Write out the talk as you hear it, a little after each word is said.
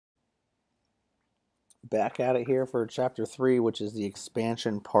Back at it here for chapter 3, which is the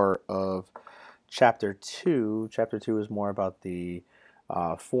expansion part of chapter 2. Chapter 2 is more about the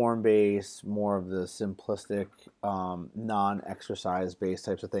form based, more of the simplistic, non exercise based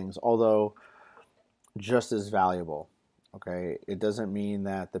types of things, although just as valuable. Okay, it doesn't mean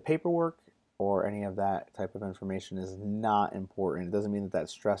that the paperwork or any of that type of information is not important. It doesn't mean that that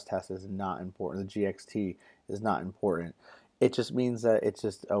stress test is not important. The GXT is not important. It just means that it's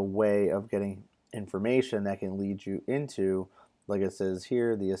just a way of getting information that can lead you into, like it says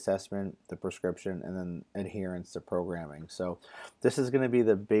here, the assessment, the prescription, and then adherence to programming. So this is going to be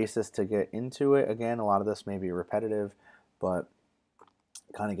the basis to get into it. Again, a lot of this may be repetitive, but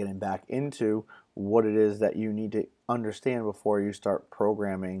kind of getting back into what it is that you need to understand before you start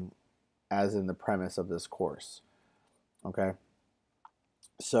programming, as in the premise of this course. Okay,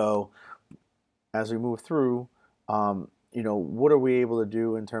 so as we move through, what are we able to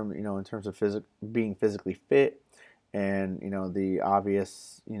do in terms of being physically fit, and the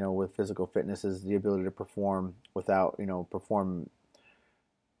obvious, with physical fitness is the ability to perform without, perform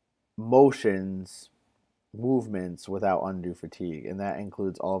motions, movements without undue fatigue, and that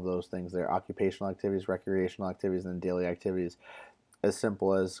includes all of those things there: occupational activities, recreational activities, and daily activities, as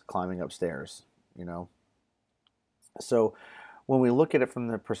simple as climbing upstairs. you know so when we look at it from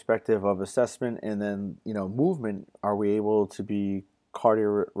the perspective of assessment and then movement, are we able to be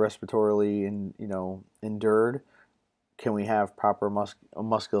cardiorespiratorily and endured? Can we have proper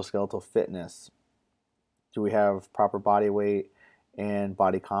musculoskeletal fitness? Do we have proper body weight and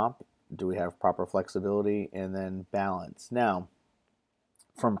body comp? Do we have proper flexibility and then balance? Now,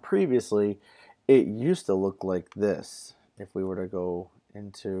 from previously, it used to look like this. If we were to go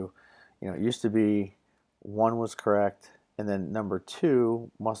into, it used to be one was correct, and then number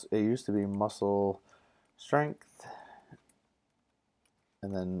two, it used to be muscle strength,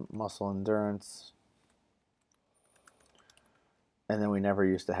 and then muscle endurance, and then we never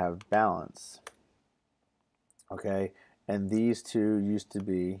used to have balance. Okay, and these two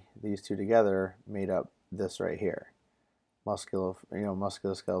together made up this right here,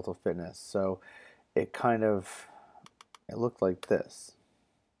 musculoskeletal fitness. So it it looked like this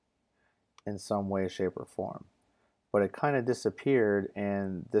in some way, shape, or form, but it kind of disappeared,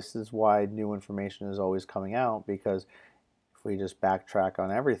 and this is why new information is always coming out, because if we just backtrack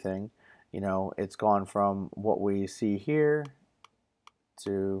on everything, it's gone from what we see here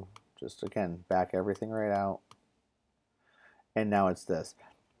to just, again, back everything right out, and now it's this.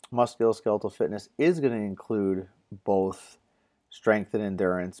 Musculoskeletal fitness is going to include both strength and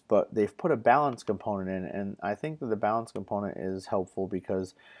endurance, but they've put a balance component in, and I think that the balance component is helpful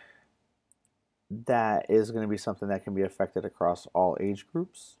because that is going to be something that can be affected across all age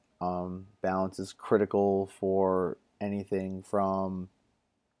groups. Balance is critical for anything from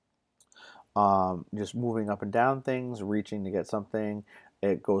just moving up and down things, reaching to get something.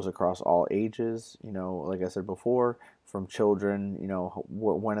 It goes across all ages. Like I said before, from children,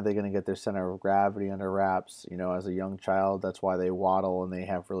 when are they going to get their center of gravity under wraps? As a young child, that's why they waddle and they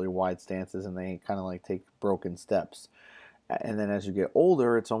have really wide stances and they kind of like take broken steps. And then as you get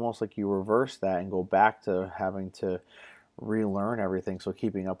older, it's almost like you reverse that and go back to having to relearn everything. So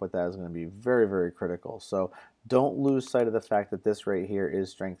keeping up with that is going to be very, very critical. So don't lose sight of the fact that this right here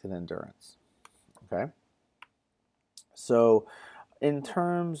is strength and endurance. Okay. So in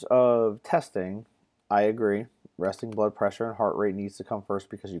terms of testing, I agree. Resting blood pressure and heart rate needs to come first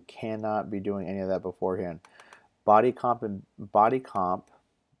because you cannot be doing any of that beforehand. Body comp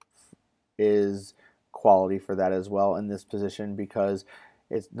is quality for that as well in this position, because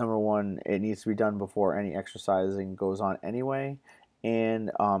it's, number one, it needs to be done before any exercising goes on anyway,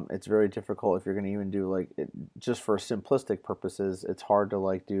 and it's very difficult if you're going to even do just for simplistic purposes. It's hard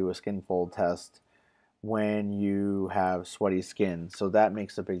to do a skin fold test when you have sweaty skin, so that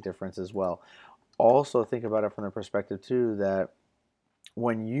makes a big difference as well. Also think about it from the perspective too that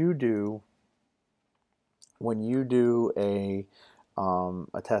when you do a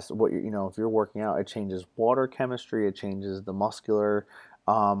test, if you're working out, it changes water chemistry, it changes the muscular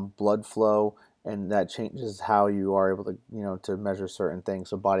blood flow, and that changes how you are able to to measure certain things.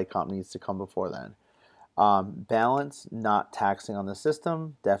 So body comp needs to come before then. Balance, not taxing on the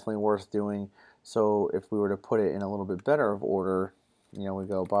system, definitely worth doing. So if we were to put it in a little bit better of order, we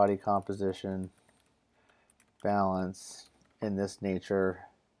go body composition, balance in this nature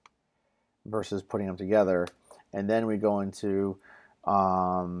versus putting them together. And then we go into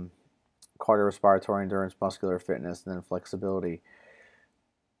cardiorespiratory endurance, muscular fitness, and then flexibility.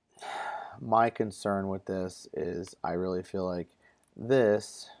 My concern with this is I really feel like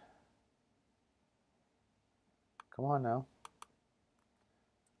this, come on now,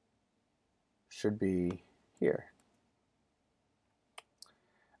 should be here.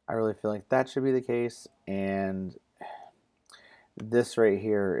 I really feel like that should be the case, and this right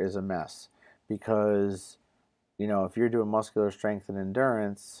here is a mess because, if you're doing muscular strength and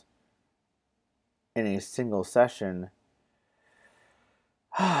endurance in a single session,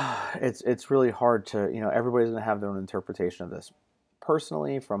 it's really hard to, everybody's going to have their own interpretation of this.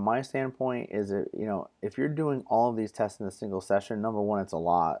 Personally, from my standpoint, is it, if you're doing all of these tests in a single session, number one, it's a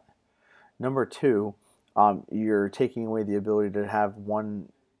lot. Number two, you're taking away the ability to have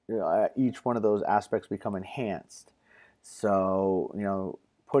each one of those aspects become enhanced. So,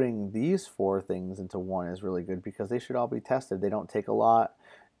 putting these four things into one is really good because they should all be tested. They don't take a lot,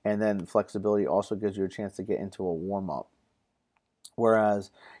 and then flexibility also gives you a chance to get into a warm-up.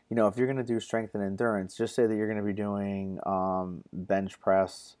 Whereas, if you're going to do strength and endurance, just say that you're going to be doing bench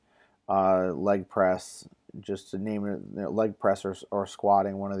press, leg press, just to name it, leg press or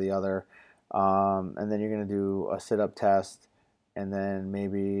squatting, one or the other. And then you're going to do a sit-up test, and then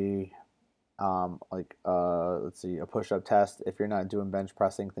maybe let's see, a push-up test if you're not doing bench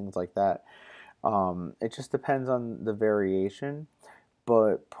pressing, things like that. It just depends on the variation.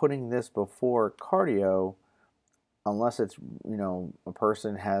 But putting this before cardio, unless it's, a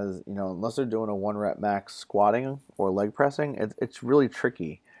person has, unless they're doing a 1 rep max squatting or leg pressing, it's really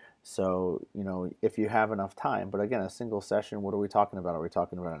tricky. So, if you have enough time, but again, a single session, what are we talking about? Are we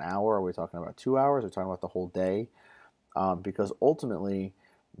talking about an hour? Are we talking about 2 hours? Are we talking about the whole day? Because ultimately,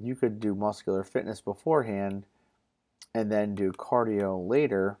 you could do muscular fitness beforehand and then do cardio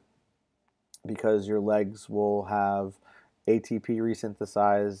later because your legs will have ATP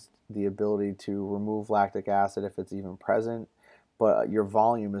resynthesized, the ability to remove lactic acid if it's even present, but your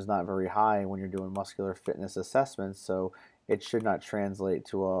volume is not very high when you're doing muscular fitness assessments, so it should not translate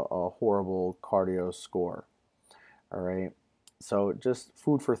to a horrible cardio score. All right. So just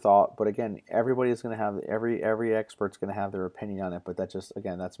food for thought. But again, everybody's going to have every expert's going to have their opinion on it. But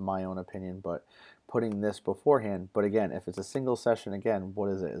that's my own opinion. But putting this beforehand. But again, if it's a single session, again, what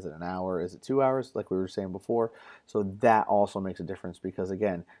is it? Is it an hour? Is it 2 hours? Like we were saying before. So that also makes a difference because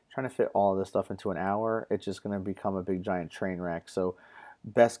again, trying to fit all of this stuff into an hour, it's just going to become a big giant train wreck. So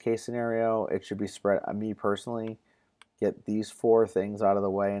best case scenario, it should be spread. Me personally, get these four things out of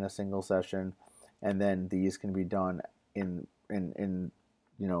the way in a single session, and then these can be done in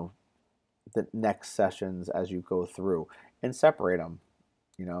the next sessions as you go through and separate them.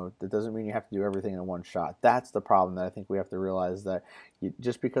 That doesn't mean you have to do everything in one shot. That's the problem that I think we have to realize, that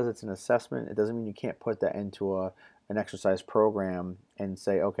just because it's an assessment, it doesn't mean you can't put that into an exercise program and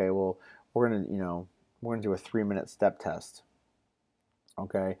say, okay, well, we're gonna do a 3-minute step test.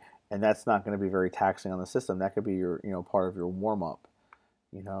 Okay, and that's not going to be very taxing on the system. That could be your part of your warm up.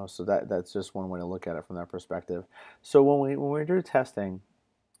 So that's just one way to look at it from that perspective. So when we do testing,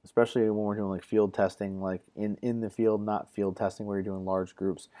 especially when we're doing like field testing, like in the field, not field testing where you're doing large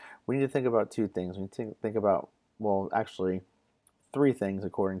groups, we need to think about two things. We need to think about, well, actually 3 things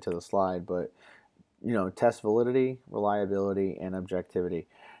according to the slide, but test validity, reliability, and objectivity.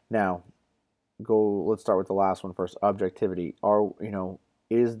 Now, let's start with the last one first. Objectivity.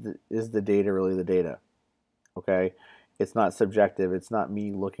 Is the data really the data? Okay, it's not subjective. It's not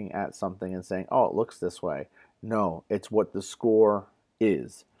me looking at something and saying, oh, it looks this way. No, it's what the score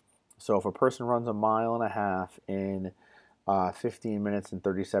is. So if a person runs a 1.5 miles in 15 minutes and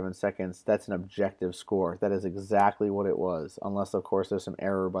 37 seconds, that's an objective score. That is exactly what it was, unless of course there's some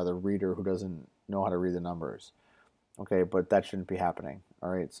error by the reader who doesn't know how to read the numbers. Okay, but that shouldn't be happening. All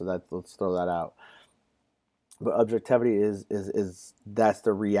right, so let's throw that out. But objectivity is that's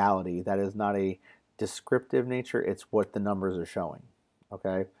the reality. That is not a descriptive nature. It's what the numbers are showing.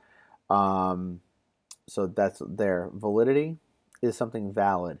 Okay, so that's there. Validity is something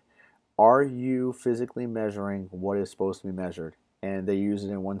valid. Are you physically measuring what is supposed to be measured? And they use it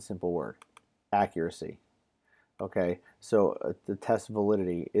in one simple word: accuracy. Okay, so the test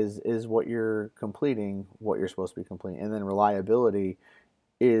validity is what you're completing, what you're supposed to be completing, and then reliability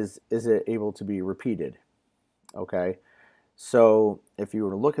is it able to be repeated? Okay, so if you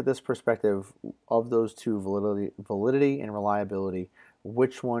were to look at this perspective of those two, validity and reliability,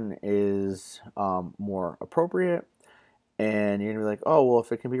 which one is more appropriate? And you're going to be like, oh, well,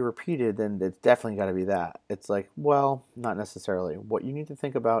 if it can be repeated, then it's definitely got to be that. It's like, well, not necessarily. What you need to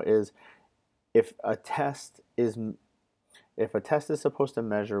think about is if a test is supposed to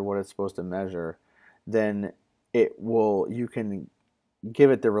measure what it's supposed to measure, then you can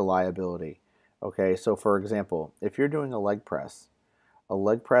give it the reliability. Okay, so for example, if you're doing a leg press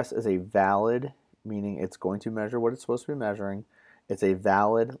is a valid, meaning it's going to measure what it's supposed to be measuring. It's a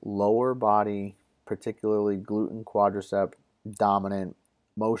valid lower body, particularly glute and quadricep dominant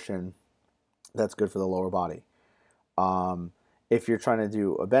motion That's good for the lower body. Um, if you're trying to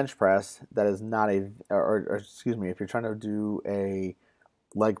do a bench press, that is not or excuse me, if you're trying to do a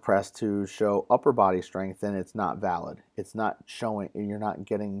leg press to show upper body strength, then it's not valid. It's not showing, you're not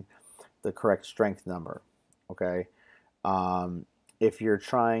getting the correct strength number. Okay. Um, if you're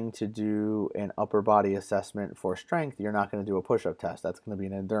trying to do an upper body assessment for strength, you're not going to do a push up test. That's going to be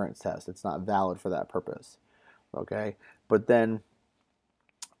an endurance test. It's not valid for that purpose. Okay. But then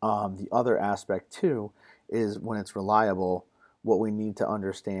the other aspect too is when it's reliable, what we need to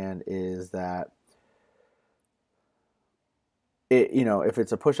understand is that if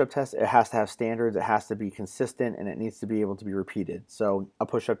it's a push-up test, it has to have standards, it has to be consistent, and it needs to be able to be repeated. So a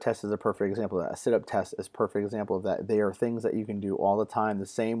push-up test is a perfect example of that. A sit-up test is a perfect example of that. They are things that you can do all the time, the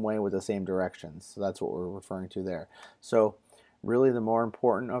same way with the same directions. So that's what we're referring to there. So really the more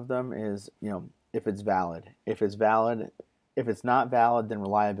important of them is, if it's valid. If it's not valid, then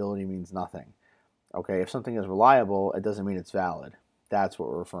reliability means nothing. Okay, if something is reliable, it doesn't mean it's valid. That's what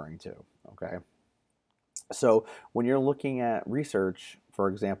we're referring to. Okay. So when you're looking at research, for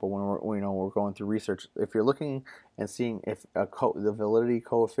example, when we're going through research, if you're looking and seeing if the validity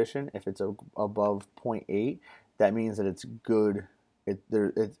coefficient, if it's above 0.8, that means that it's good. It's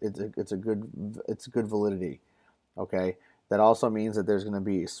good validity. Okay. That also means that there's going to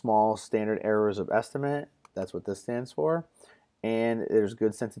be small standard errors of estimate. That's what this stands for. And there's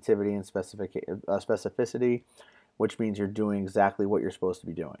good sensitivity and specificity, which means you're doing exactly what you're supposed to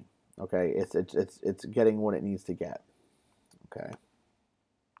be doing. Okay, it's getting what it needs to get. Okay.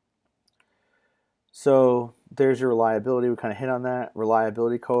 So there's your reliability. We kind of hit on that.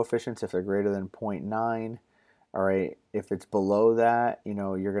 Reliability coefficients, if they're greater than 0.9, all right. If it's below that,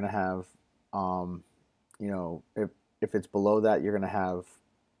 you're going to have, if it's below that, you're going to have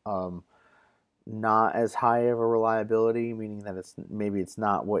not as high of a reliability, meaning that it's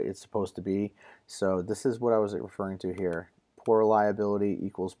not what it's supposed to be. So this is what I was referring to here. Poor reliability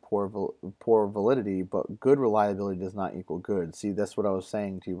equals poor validity, but good reliability does not equal good. See, that's what I was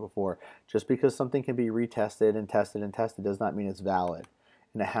saying to you before. Just because something can be retested and tested and tested does not mean it's valid,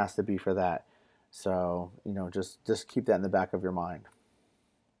 and it has to be for that. So just keep that in the back of your mind.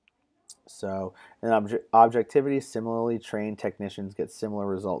 So, and objectivity, similarly, trained technicians get similar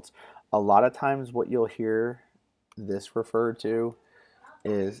results. A lot of times, what you'll hear this referred to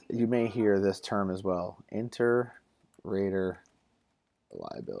is, you may hear this term as well, inter-rater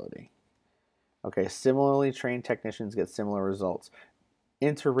reliability. Okay, similarly trained technicians get similar results.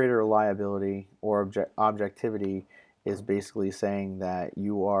 Inter-rater reliability or objectivity is basically saying that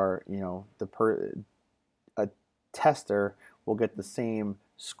you are, a tester will get the same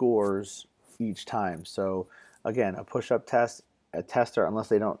scores each time. So again, a push-up test, a tester, unless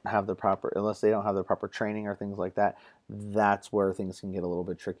they don't have the proper training or things like that, that's where things can get a little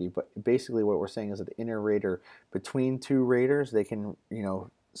bit tricky. But basically what we're saying is that the inter-rater, between two raters, they can,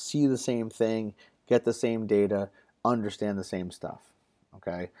 see the same thing, get the same data, understand the same stuff.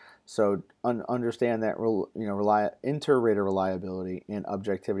 Okay, so understand that inter-rater reliability and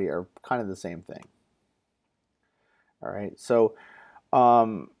objectivity are kind of the same thing. All right, so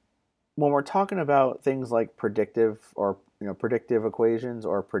when we're talking about things like predictive equations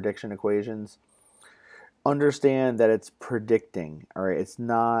or prediction equations, understand that it's predicting. All right, it's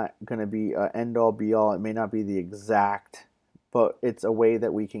not going to be an end all be all. It may not be the exact, but it's a way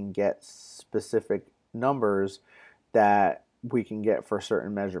that we can get specific numbers that we can get for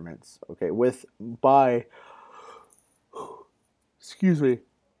certain measurements. Okay,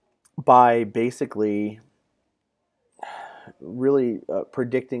 by basically really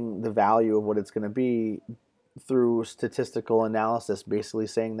predicting the value of what it's going to be through statistical analysis, basically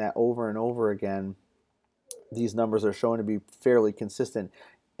saying that over and over again, these numbers are shown to be fairly consistent,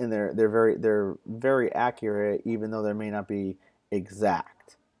 and they're very accurate, even though they may not be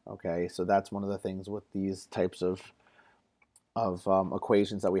exact. Okay, so that's one of the things with these types of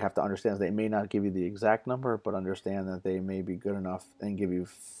equations that we have to understand is they may not give you the exact number, but understand that they may be good enough and give you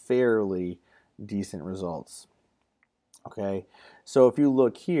fairly decent results. Okay, so if you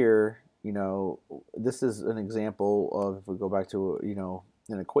look here, this is an example of, if we go back to,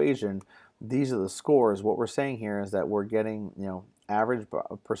 an equation, these are the scores. What we're saying here is that we're getting, average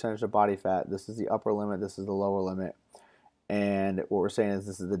percentage of body fat. This is the upper limit, this is the lower limit. And what we're saying is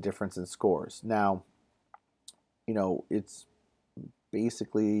this is the difference in scores. Now, it's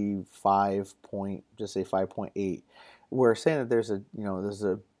basically just say 5.8. We're saying that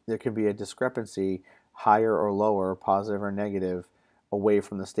there can be a discrepancy, higher or lower, positive or negative, away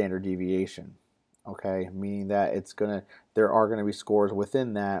from the standard deviation. Okay, meaning that there are gonna be scores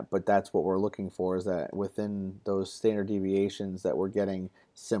within that, but that's what we're looking for, is that within those standard deviations that we're getting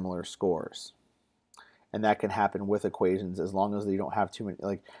similar scores. And that can happen with equations as long as you don't have too many.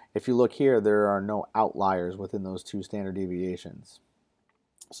 Like if you look here, there are no outliers within those two standard deviations.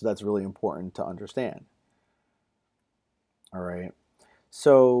 So that's really important to understand. All right.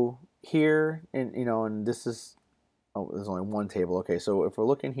 So here, and this is, oh, there's only one table. Okay, so if we're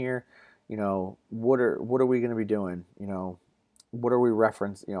looking here, what are we going to be doing? What are we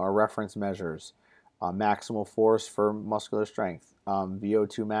reference? Our reference measures: maximal force for muscular strength,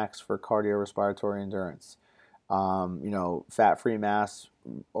 VO2 max for cardiorespiratory endurance, fat-free mass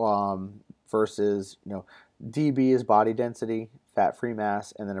versus dB is body density, fat-free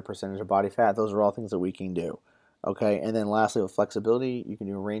mass, and then a percentage of body fat. Those are all things that we can do. Okay, and then lastly, with flexibility, you can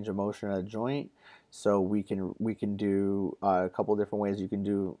do range of motion at a joint. So we can do a couple different ways. You can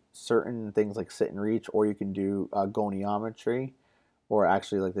do certain things like sit and reach, or you can do goniometry, or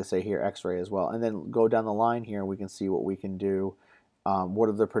actually, like they say here, X-ray as well. And then go down the line here, we can see what we can do. What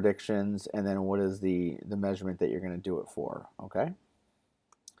are the predictions, and then what is the measurement that you're going to do it for? Okay,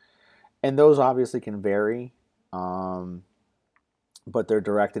 and those obviously can vary, but they're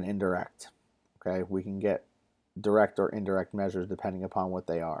direct and indirect. Okay, we can get direct or indirect measures depending upon what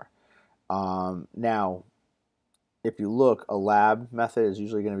they are. Now, if you look, a lab method is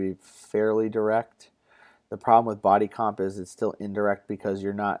usually going to be fairly direct. The problem with body comp is it's still indirect because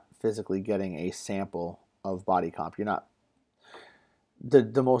you're not physically getting a sample of body comp. You're not.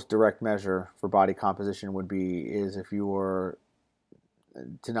 The most direct measure for body composition is if you were,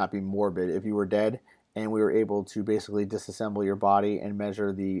 to not be morbid, if you were dead and we were able to basically disassemble your body and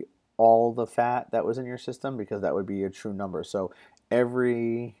measure all the fat that was in your system, because that would be a true number. So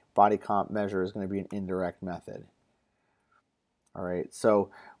every body comp measure is going to be an indirect method. All right, so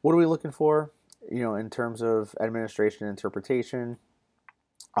what are we looking for, in terms of administration and interpretation?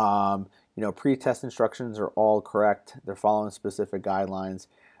 Pre-test instructions are all correct. They're following specific guidelines.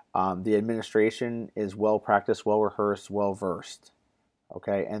 The administration is well practiced, well rehearsed, well versed.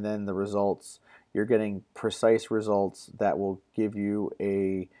 Okay, and then the results, you're getting precise results that will give you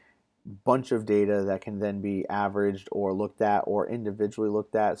a bunch of data that can then be averaged or looked at or individually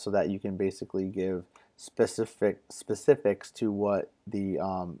looked at, so that you can basically give specifics to what the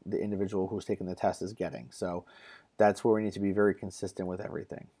individual who's taking the test is getting. So that's where we need to be very consistent with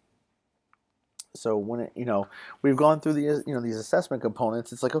everything. So when we've gone through these assessment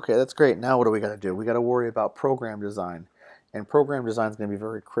components, it's like, okay, that's great. Now what do we got to do? We got to worry about program design. And program design is going to be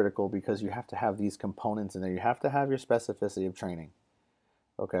very critical because you have to have these components in there. You have to have your specificity of training.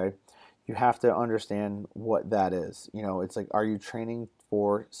 Okay, you have to understand what that is. It's like, are you training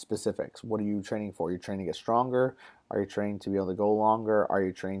for specifics? What are you training for? Are you training to get stronger? Are you training to be able to go longer? Are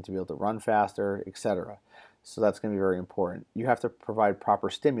you training to be able to run faster, etc.? So that's going to be very important. You have to provide proper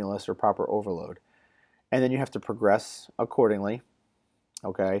stimulus or proper overload. And then you have to progress accordingly.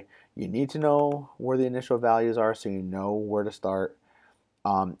 Okay, you need to know where the initial values are so you know where to start.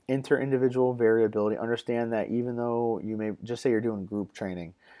 Inter-individual variability. Understand that even though you may, just say you're doing group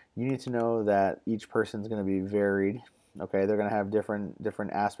training, you need to know that each person's going to be varied. Okay, they're going to have different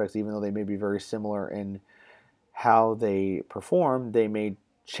aspects. Even though they may be very similar in how they perform, they may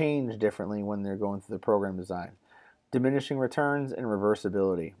change differently when they're going through the program design. Diminishing returns and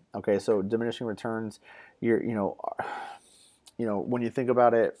reversibility. Okay, so diminishing returns, when you think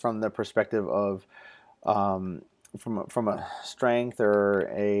about it from the perspective of from a strength or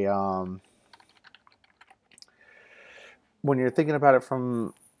a when you're thinking about it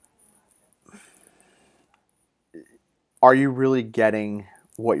from, are you really getting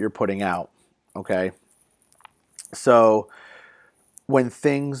what you're putting out? Okay, so when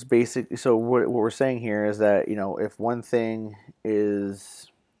things basically, so what we're saying here is that if one thing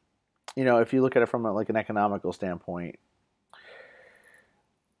is, if you look at it from like an economical standpoint,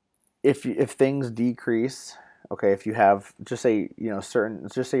 if things decrease, okay, if you have, just say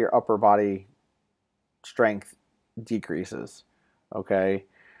just say your upper body strength decreases, okay,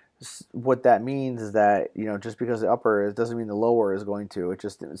 what that means is that just because the upper is, doesn't mean the lower is going to. It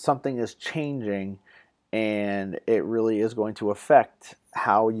just, something is changing, and it really is going to affect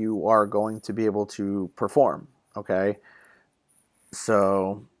how you are going to be able to perform. Okay,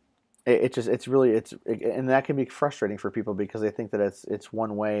 so and that can be frustrating for people because they think that it's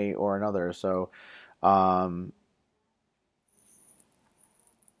one way or another. So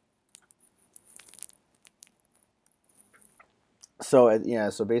so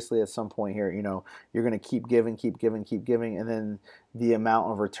basically at some point here, you're going to keep giving, and then the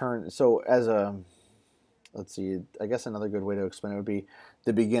amount of return. So as let's see, I guess another good way to explain it would be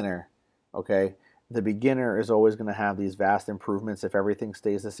the beginner. Okay, the beginner is always going to have these vast improvements if everything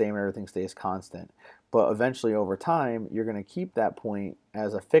stays the same and everything stays constant. But eventually, over time, you're going to keep that point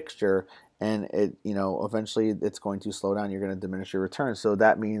as a fixture, and eventually it's going to slow down. You're going to diminish your returns. So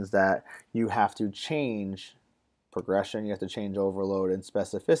that means that you have to change progression, you have to change overload and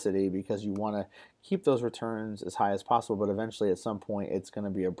specificity, because you want to keep those returns as high as possible. But eventually, at some point, it's going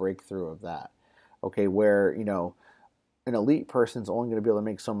to be a breakthrough of that. Okay, where an elite person is only going to be able to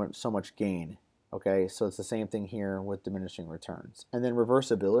make so much gain. Okay, so it's the same thing here with diminishing returns. And then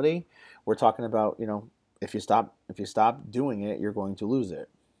reversibility, we're talking about, if you stop doing it, you're going to lose it.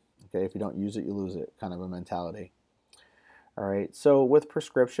 Okay, if you don't use it, you lose it, kind of a mentality. All right, so with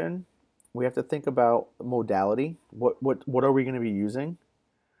prescription, we have to think about modality. What are we going to be using?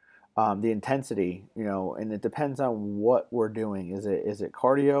 The intensity, and it depends on what we're doing. Is it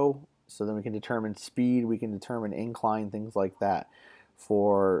cardio? So then we can determine speed, we can determine incline, things like that.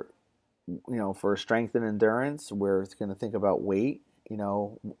 For strength and endurance, we're going to think about weight,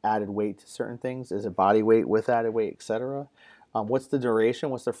 added weight to certain things. Is it body weight with added weight, etc.? What's the duration?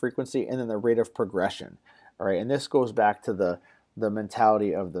 What's the frequency? And then the rate of progression. All right, and this goes back to the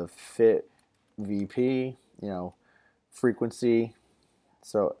mentality of the fit VP, frequency.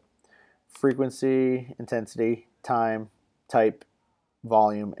 So frequency, intensity, time, type,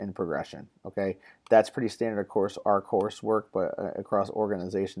 volume, and progression. Okay, that's pretty standard across our coursework, but across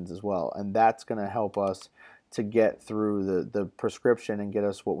organizations as well. And that's going to help us to get through the prescription and get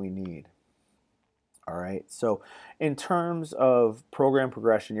us what we need. All right, so in terms of program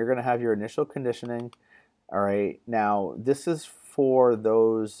progression, you're going to have your initial conditioning. All right, now this is for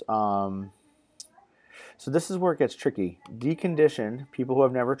those, so this is where it gets tricky. Deconditioned, people who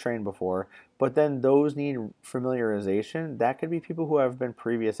have never trained before, but then those need familiarization. That could be people who have been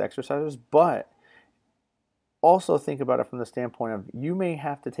previous exercisers, but also think about it from the standpoint of, you may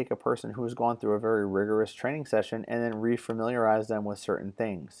have to take a person who's gone through a very rigorous training session and then refamiliarize them with certain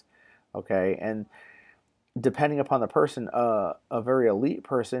things. Okay, and depending upon the person, a very elite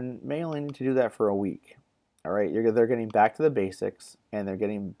person may only need to do that for a week. All right, they're getting back to the basics, and they're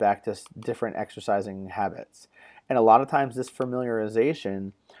getting back to different exercising habits. And a lot of times this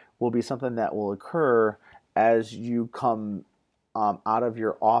familiarization will be something that will occur as you come out of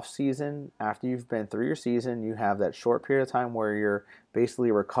your off season. After you've been through your season, you have that short period of time where you're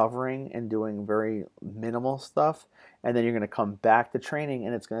basically recovering and doing very minimal stuff, and then you're going to come back to training,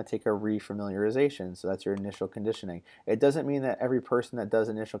 and it's going to take a refamiliarization. So that's your initial conditioning. It doesn't mean that every person that does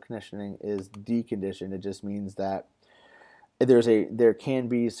initial conditioning is deconditioned. It just means that there can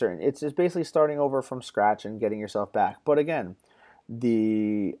be certain, it's just basically starting over from scratch and getting yourself back. But again,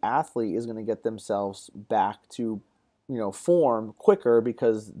 the athlete is going to get themselves back to form quicker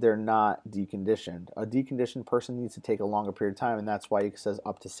because they're not deconditioned. A deconditioned person needs to take a longer period of time, and that's why it says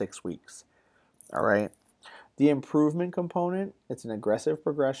up to 6 weeks. All right. The improvement component, it's an aggressive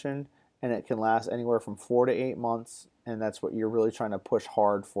progression, and it can last anywhere from 4 to 8 months, and that's what you're really trying to push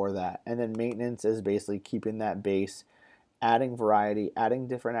hard for that. And then maintenance is basically keeping that base, adding variety, adding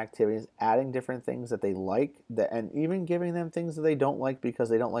different activities, adding different things that they like, and even giving them things that they don't like because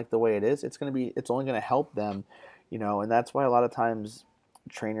they don't like the way it is. It's only going to help them, and that's why a lot of times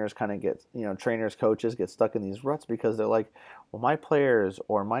trainers kind of get, coaches get stuck in these ruts because they're like, well, my players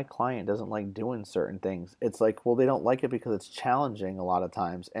or my client doesn't like doing certain things. It's like, well, they don't like it because it's challenging a lot of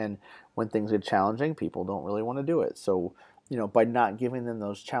times. And when things get challenging, people don't really want to do it. So, by not giving them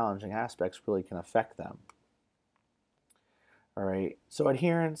those challenging aspects really can affect them. All right. So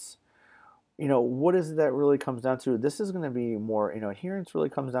adherence, what is it that really comes down to? This is going to be more, adherence really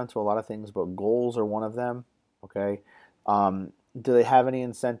comes down to a lot of things, but goals are one of them. Okay. Do they have any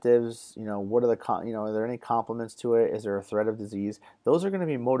incentives? What are are there any complements to it? Is there a threat of disease? Those are going to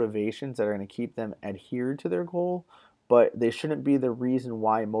be motivations that are going to keep them adhered to their goal, but they shouldn't be the reason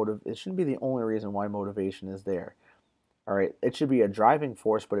why it shouldn't be the only reason why motivation is there. All right. It should be a driving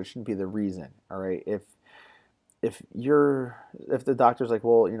force, but it shouldn't be the reason. All right. If the doctor's like,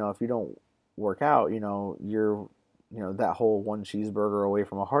 well, if you don't work out, you're that whole one cheeseburger away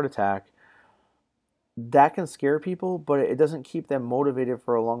from a heart attack, that can scare people, but it doesn't keep them motivated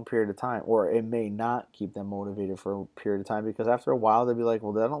for a long period of time, or it may not keep them motivated for a period of time, because after a while they'll be like,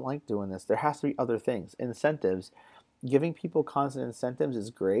 well, I don't like doing this. There has to be other things. Incentives. Giving people constant incentives is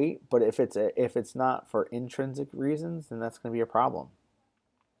great, but if it's not for intrinsic reasons, then that's going to be a problem.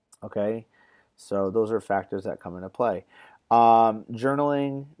 Okay? So those are factors that come into play.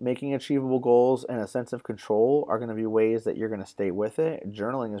 Journaling, making achievable goals, and a sense of control are going to be ways that you're going to stay with it.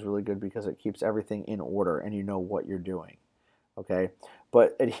 Journaling is really good because it keeps everything in order and you know what you're doing. Okay,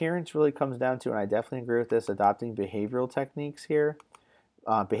 but adherence really comes down to, and I definitely agree with this, adopting behavioral techniques here.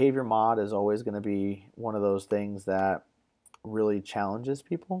 Behavior mod is always going to be one of those things that really challenges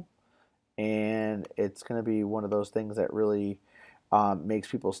people, and it's going to be one of those things that really makes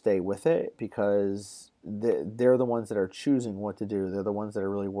people stay with it because they're the ones that are choosing what to do. They're the ones that are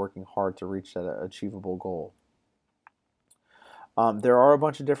really working hard to reach that achievable goal. There are a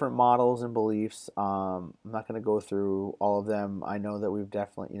bunch of different models and beliefs. I'm not going to go through all of them. I know that we've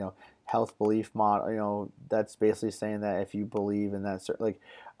definitely, health belief model. That's basically saying that if you believe in that, like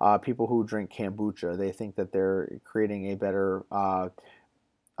people who drink kombucha, they think that they're creating a better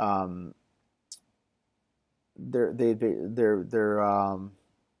um, their they their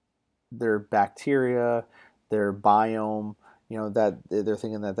bacteria, their biome, that they're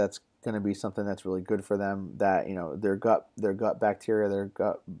thinking that that's going to be something that's really good for them, that their gut bacteria, their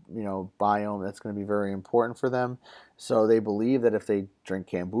gut biome, that's going to be very important for them. So they believe that if they drink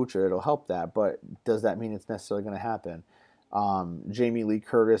kombucha it'll help that, but does that mean it's necessarily going to happen? Jamie Lee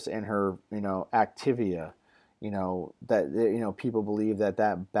Curtis and her Activia, that people believe that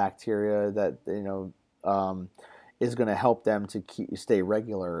that bacteria that is going to help them to stay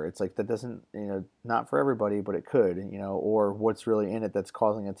regular. It's like that doesn't, not for everybody, but it could, or what's really in it that's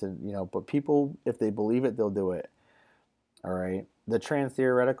causing it to, but people, if they believe it, they'll do it. All right. The trans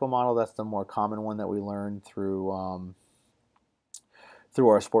theoretical model, that's the more common one that we learned through our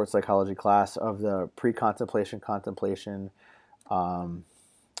sports psychology class, of the pre-contemplation, contemplation, um,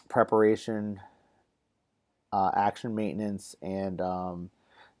 preparation, action maintenance, and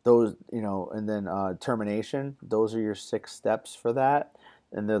those, and then termination. Those are your 6 steps for that,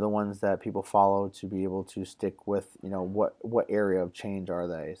 and they're the ones that people follow to be able to stick with, what area of change are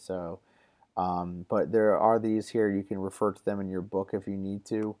they. So, but there are these here. You can refer to them in your book if you need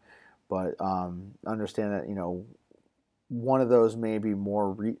to, but understand that one of those may be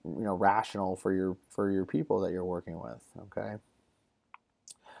more rational for your people that you're working with. Okay.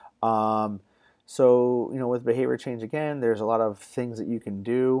 Um, so, with behavior change, again, there's a lot of things that you can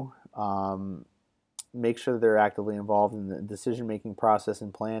do. Make sure that they're actively involved in the decision making process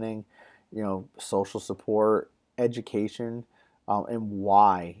and planning, social support, education, and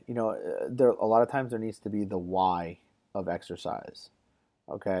why. There a lot of times there needs to be the why of exercise.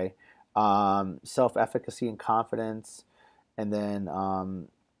 Okay. Self efficacy and confidence, and then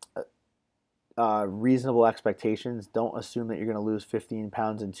reasonable expectations. Don't assume that you're going to lose 15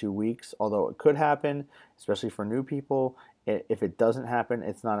 pounds in 2 weeks, although it could happen, especially for new people. If it doesn't happen,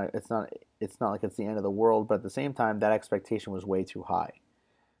 it's not like it's the end of the world. But at the same time, that expectation was way too high.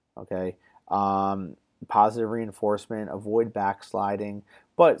 Okay. Um, Positive reinforcement. Avoid backsliding,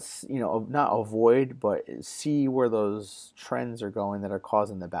 but not avoid, but see where those trends are going that are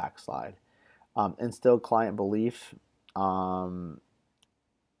causing the backslide. Instill client belief.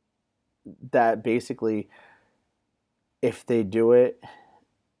 That basically, if they do it,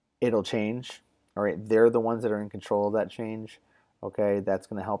 it'll change. All right, they're the ones that are in control of that change. Okay, that's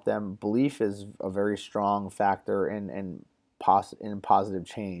going to help them. Belief is a very strong factor in positive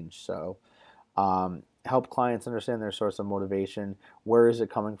change. So, help clients understand their source of motivation. Where is it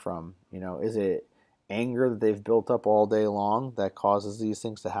coming from? Is it anger that they've built up all day long that causes these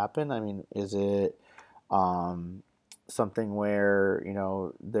things to happen? I mean, is it um, something where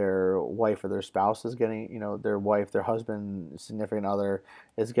their wife or their spouse is getting, their wife, their husband, significant other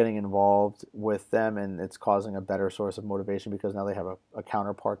is getting involved with them, and it's causing a better source of motivation because now they have a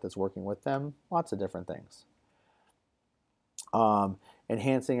counterpart that's working with them? Lots of different things. um,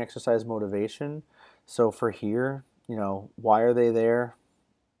 Enhancing exercise motivation. So for here, why are they there?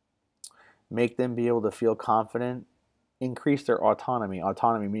 Make them be able to feel confident. Increase their autonomy.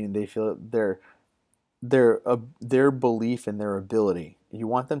 Autonomy meaning they feel their belief in their ability. You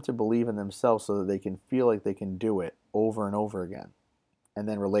want them to believe in themselves so that they can feel like they can do it over and over again. And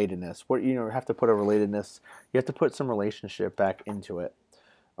then relatedness. What have to put a relatedness. You have to put some relationship back into it.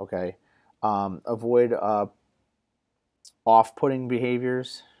 Okay. Avoid off-putting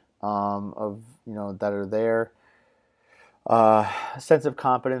behaviors of that are there. Sense of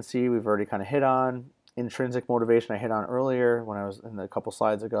competency we've already kind of hit on. Intrinsic motivation I hit on earlier when I was in a couple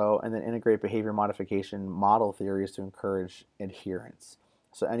slides ago, and then integrate behavior modification model theories to encourage adherence.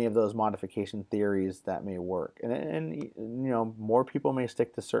 So any of those modification theories that may work, and more people may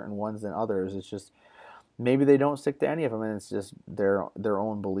stick to certain ones than others. It's just maybe they don't stick to any of them, and it's just their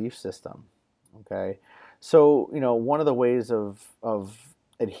own belief system. Okay, so one of the ways of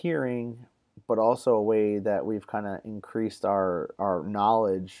adhering, but also a way that we've kind of increased our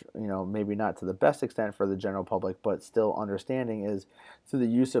knowledge, maybe not to the best extent for the general public, but still understanding, is through the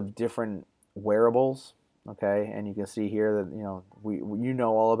use of different wearables. Okay, and you can see here that we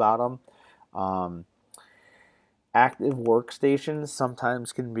all about them. Um, Active workstations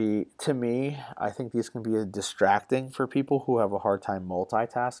sometimes can be, to me, I think these can be distracting for people who have a hard time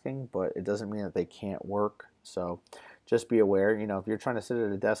multitasking, but it doesn't mean that they can't work. So just be aware, if you're trying to sit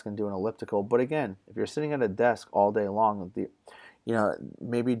at a desk and do an elliptical, but again, if you're sitting at a desk all day long,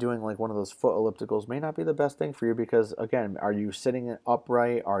 maybe doing like one of those foot ellipticals may not be the best thing for you because, again, are you sitting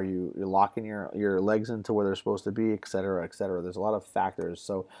upright? Are you're locking your legs into where they're supposed to be, et cetera, et cetera? There's a lot of factors.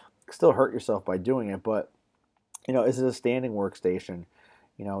 So still hurt yourself by doing it, but is it a standing workstation?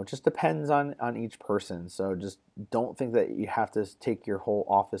 It just depends on each person. So just don't think that you have to take your whole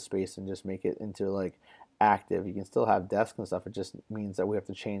office space and just make it into like active. You can still have desks and stuff. It just means that we have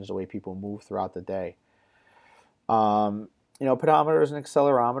to change the way people move throughout the day. Pedometers and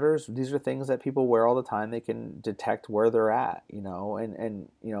accelerometers, these are things that people wear all the time. They can detect where they're at, and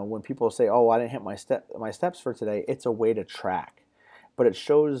when people say, "Oh, I didn't hit my steps for today," it's a way to track. But it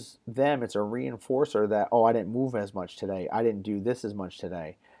shows them, it's a reinforcer that, "Oh, I didn't move as much today. I didn't do this as much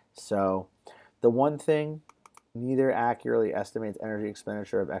today." So, the one thing, neither accurately estimates energy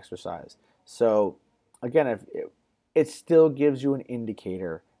expenditure of exercise. So, again, if it still gives you an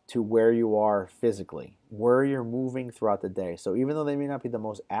indicator to where you are physically, where you're moving throughout the day. So even though they may not be the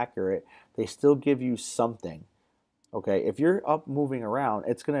most accurate, they still give you something. Okay, if you're up moving around,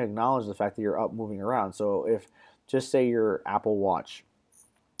 it's going to acknowledge the fact that you're up moving around. So if, just say your Apple Watch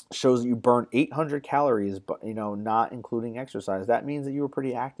shows that you burned 800 calories, but not including exercise, that means that you were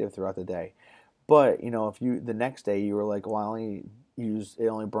pretty active throughout the day. But if you the next day you were like, well, it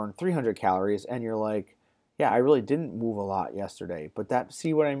only burned 300 calories, and you're like, yeah, I really didn't move a lot yesterday. But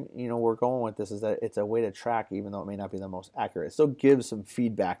see what we're going with this is that it's a way to track, even though it may not be the most accurate. It still gives some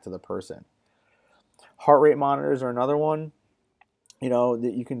feedback to the person. Heart rate monitors are another one.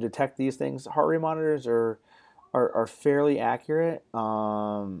 That you can detect these things. Heart rate monitors are fairly accurate,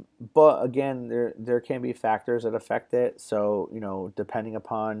 but again, there can be factors that affect it. So depending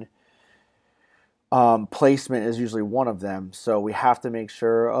upon placement is usually one of them. So we have to make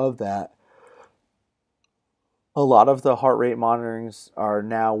sure of that. A lot of the heart rate monitorings are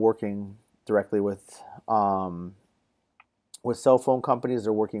now working directly with cell phone companies.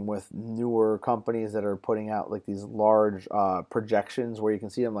 They're working with newer companies that are putting out like these large projections where you can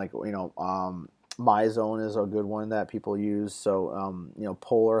see them. Like MyZone is a good one that people use. So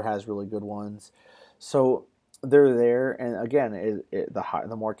Polar has really good ones. So they're there, and again,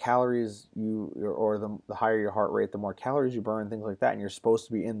 the more calories or the higher your heart rate, the more calories you burn, things like that, and you're supposed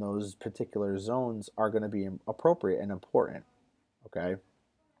to be in those particular zones are going to be appropriate and important. Okay,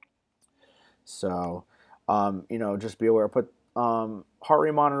 so just be aware. Put heart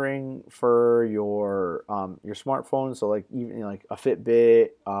rate monitoring for your smartphone. So like even like a Fitbit,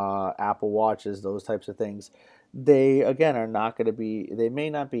 Apple Watches, those types of things. They again are not going to be. They may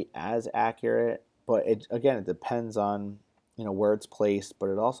not be as accurate, but it depends on where it's placed. But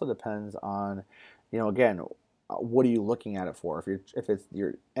it also depends on again, what are you looking at it for? If it's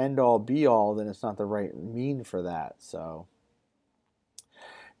your end all be all, then it's not the right mean for that. So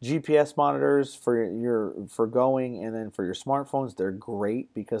GPS monitors for going, and then for your smartphones, they're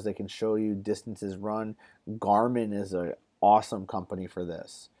great because they can show you distances run. Garmin is an awesome company for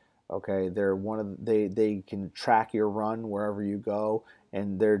this. Okay, they're they can track your run wherever you go,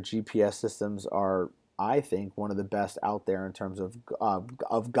 and their GPS systems are, I think, one of the best out there in terms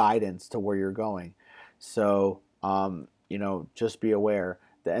of guidance to where you're going. So just be aware.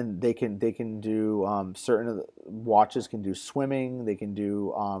 And they can do certain of the watches can do swimming, they can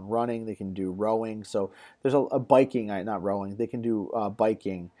do running, they can do rowing. So there's a biking, not rowing. They can do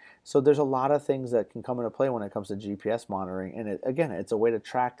biking. So there's a lot of things that can come into play when it comes to GPS monitoring. And it's a way to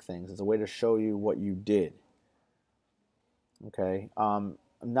track things. It's a way to show you what you did. Okay, I'm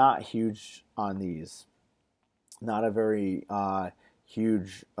not huge on these. Not a very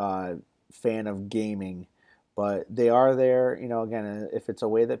huge fan of gaming, but they are there. Again, if it's a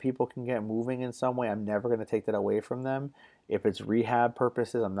way that people can get moving in some way, I'm never going to take that away from them. If it's rehab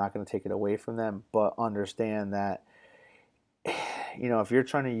purposes, I'm not going to take it away from them. But understand that, if you're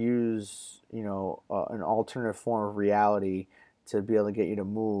trying to use, an alternative form of reality to be able to get you to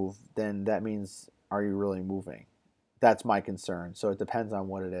move, then that means, are you really moving? That's my concern. So it depends on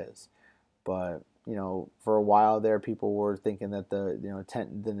what it is. But for a while there, people were thinking that the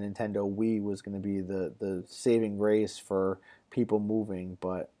Nintendo Wii was going to be the saving grace for people moving,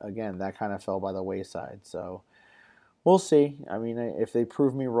 but again, that kind of fell by the wayside. So we'll see. I mean, if they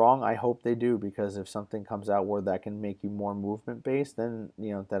prove me wrong, I hope they do, because if something comes out where that can make you more movement based, then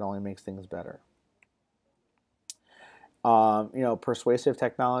that only makes things better. Persuasive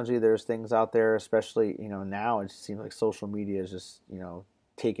technology. There's things out there, especially now. It seems like social media is just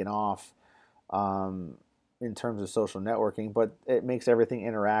taking off. Um, in terms of social networking, but it makes everything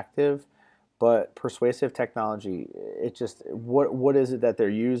interactive. But persuasive technology, it just what is it that they're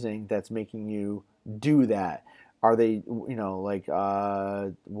using that's making you do that? Are they, like,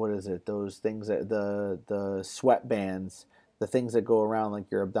 what is it? Those things that the sweatbands, the things that go around like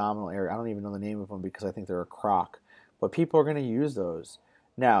your abdominal area. I don't even know the name of them because I think they're a crock, but people are going to use those.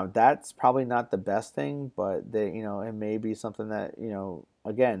 Now, that's probably not the best thing, but it may be something that,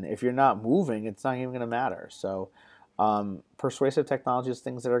 again, if you're not moving, it's not even going to matter. So, persuasive technology is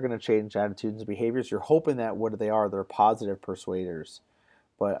things that are going to change attitudes and behaviors. You're hoping that what they are, they're positive persuaders,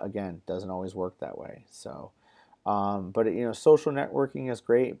 but again, doesn't always work that way. So, but social networking is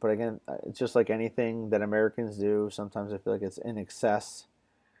great, but again, it's just like anything that Americans do. Sometimes I feel like it's in excess,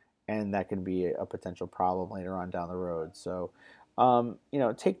 and that can be a potential problem later on down the road. So,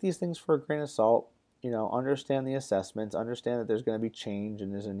 take these things for a grain of salt. Understand the assessments, understand that there's going to be change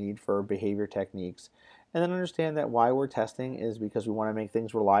and there's a need for behavior techniques, and then understand that why we're testing is because we want to make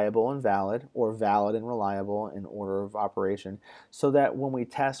things reliable and valid, or valid and reliable in order of operation, so that when we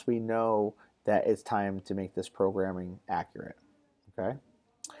test, we know that it's time to make this programming accurate. Okay.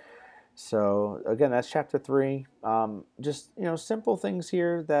 So again, that's chapter 3. Just simple things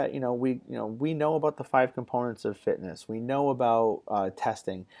here that we know about the 5 components of fitness. We know about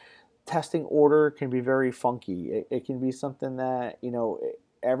testing. Testing order can be very funky. It can be something that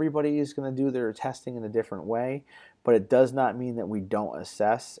everybody is going to do their testing in a different way, but it does not mean that we don't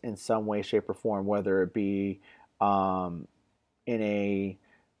assess in some way, shape, or form, whether it be in a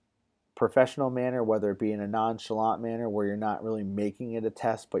professional manner, whether it be in a nonchalant manner where you're not really making it a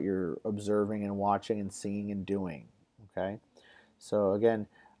test, but you're observing and watching and seeing and doing. Okay. So again,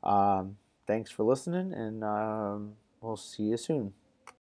 thanks for listening, and we'll see you soon.